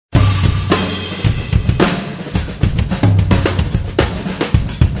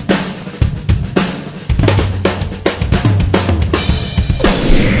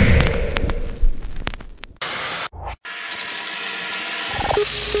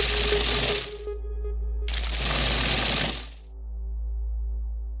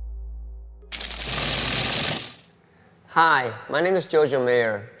Hi, my name is Jojo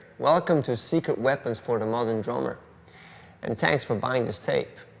Mayer. Welcome to Secret Weapons for the Modern Drummer. And thanks for buying this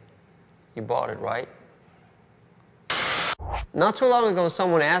tape. You bought it, right? Not too long ago,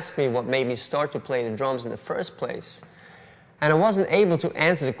 someone asked me what made me start to play the drums in the first place. And I wasn't able to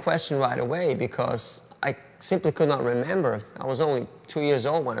answer the question right away because I simply could not remember. I was only 2 years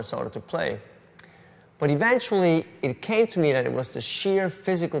old when I started to play. But eventually, it came to me that it was the sheer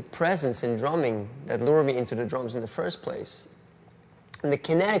physical presence in drumming that lured me into the drums in the first place. And the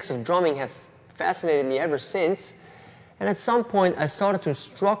kinetics of drumming have fascinated me ever since. And at some point, I started to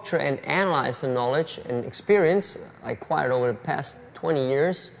structure and analyze the knowledge and experience I acquired over the past 20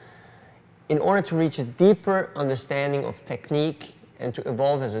 years in order to reach a deeper understanding of technique and to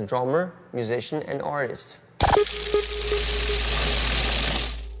evolve as a drummer, musician, and artist.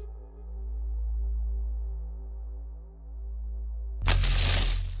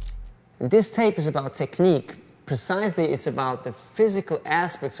 This tape is about technique. Precisely, it's about the physical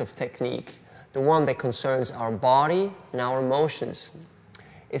aspects of technique, the one that concerns our body and our emotions.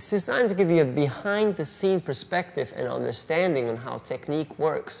 It's designed to give you a behind-the-scene perspective and understanding on how technique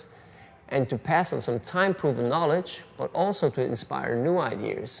works, and to pass on some time-proven knowledge, but also to inspire new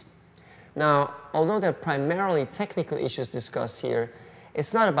ideas. Now, although there are primarily technical issues discussed here,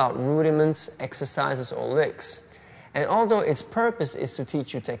 it's not about rudiments, exercises, or licks. And although its purpose is to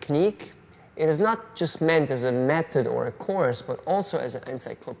teach you technique, it is not just meant as a method or a course, but also as an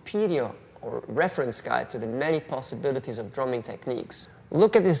encyclopedia or reference guide to the many possibilities of drumming techniques.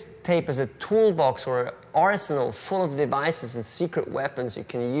 Look at this tape as a toolbox or an arsenal full of devices and secret weapons you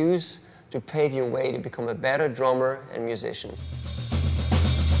can use to pave your way to become a better drummer and musician.